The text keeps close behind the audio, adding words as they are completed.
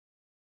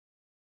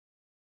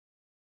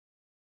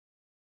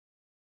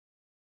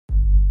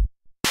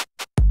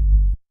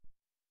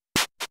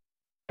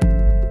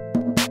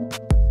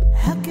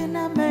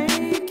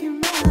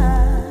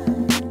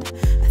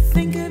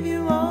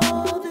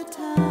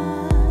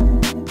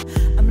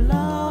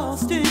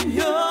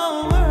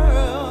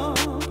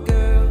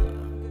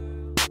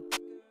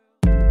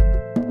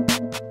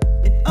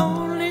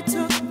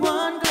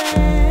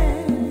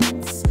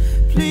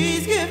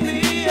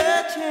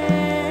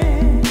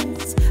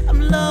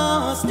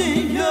lost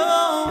in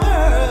your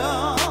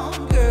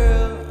world,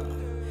 girl.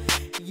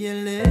 Your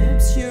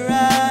lips, your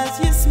eyes,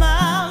 your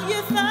smile,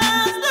 your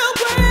thighs,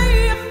 the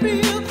way you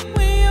feel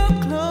when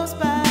you're close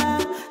by.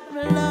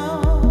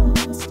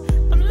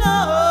 I'm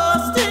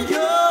lost in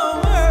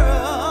your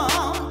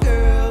world,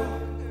 girl.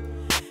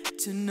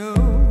 To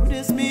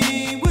notice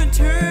me would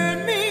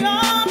turn me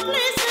on.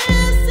 Please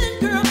listen,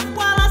 girl,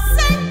 while I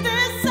sing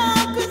this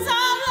song, 'cause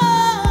I'm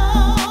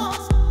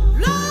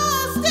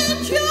lost in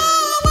your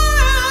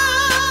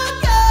world,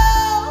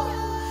 girl.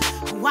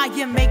 Why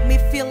you make me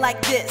feel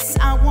like this?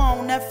 I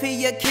wanna feel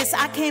your kiss.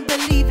 I can't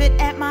believe it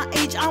at my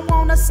age. I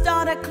wanna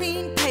start a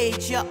clean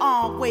page. You're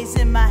always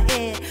in my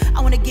head.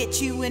 I wanna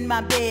get you in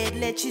my bed,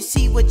 let you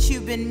see what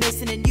you've been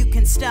missing, and you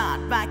can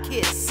start by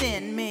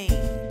kissing me.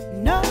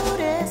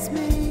 Notice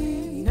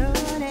me,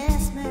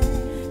 notice me,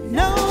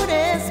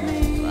 notice me.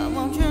 Why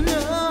won't you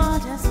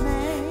notice me?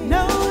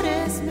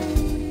 Notice me,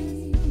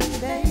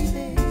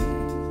 baby,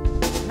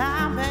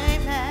 my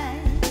baby.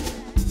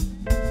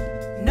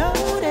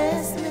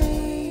 Notice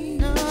me,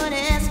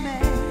 notice me,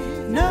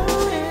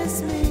 notice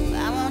me.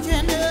 Why won't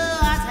you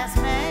notice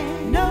me?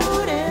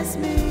 Notice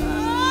me,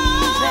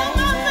 baby.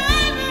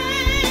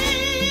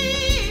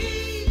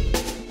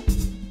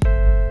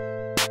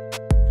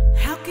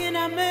 How can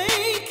I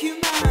make you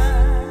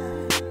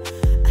mine?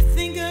 I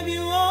think of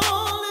you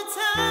all the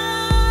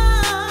time.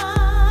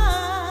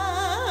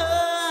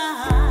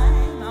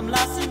 I'm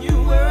lost in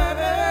your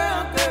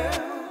world, girl.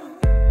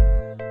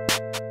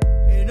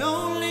 It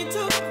only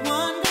took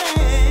one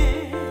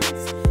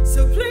glance, so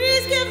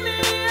please give me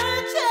a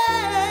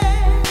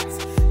chance,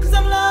 'cause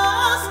I'm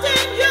lost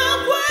in your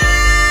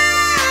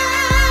world,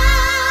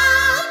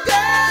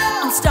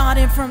 girl. I'm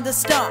starting from the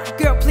start,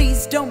 girl,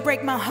 please don't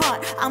break my heart.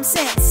 I'm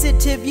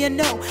sensitive, you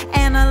know,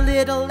 and a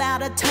little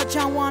out of touch.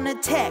 I wanna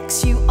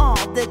text you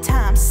all the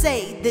time,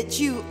 say that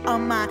you are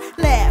mine,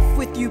 laugh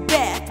with you,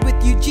 bath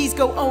with you, G's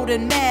go old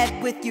and mad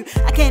with you.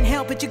 I can't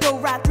help it, you go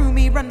right through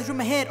me, running through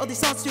my head, all these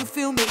thoughts do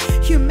fill me.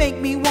 You make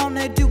me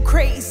wanna do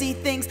crazy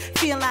things,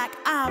 feel like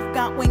I've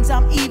got wings.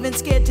 I'm even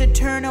scared to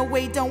turn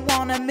away, don't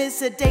wanna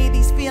miss a day.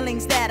 These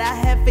feelings that I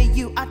have for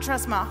you, I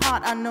trust my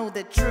heart, I know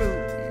the truth.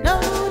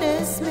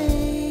 Notice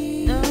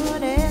me,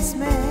 notice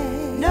me,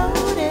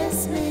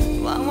 notice me.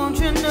 Why won't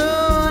you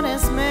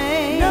notice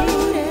me?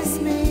 Notice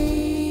me,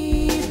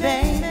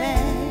 baby,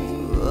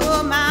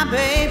 oh my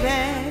baby.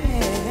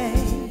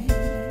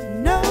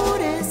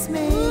 Notice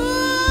me,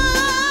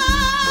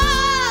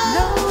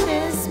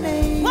 notice me.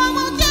 Why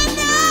won't you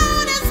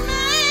notice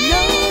me?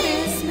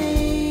 Notice me,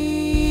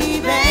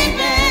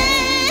 baby.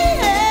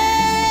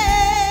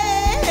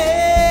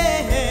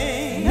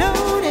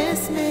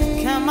 Notice me,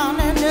 come on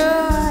and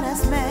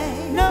notice me.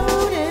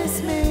 Notice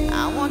me, I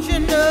want you to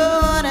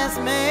notice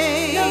me.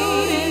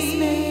 Notice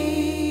me,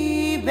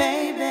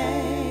 baby,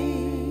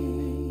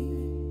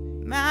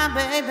 my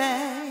baby.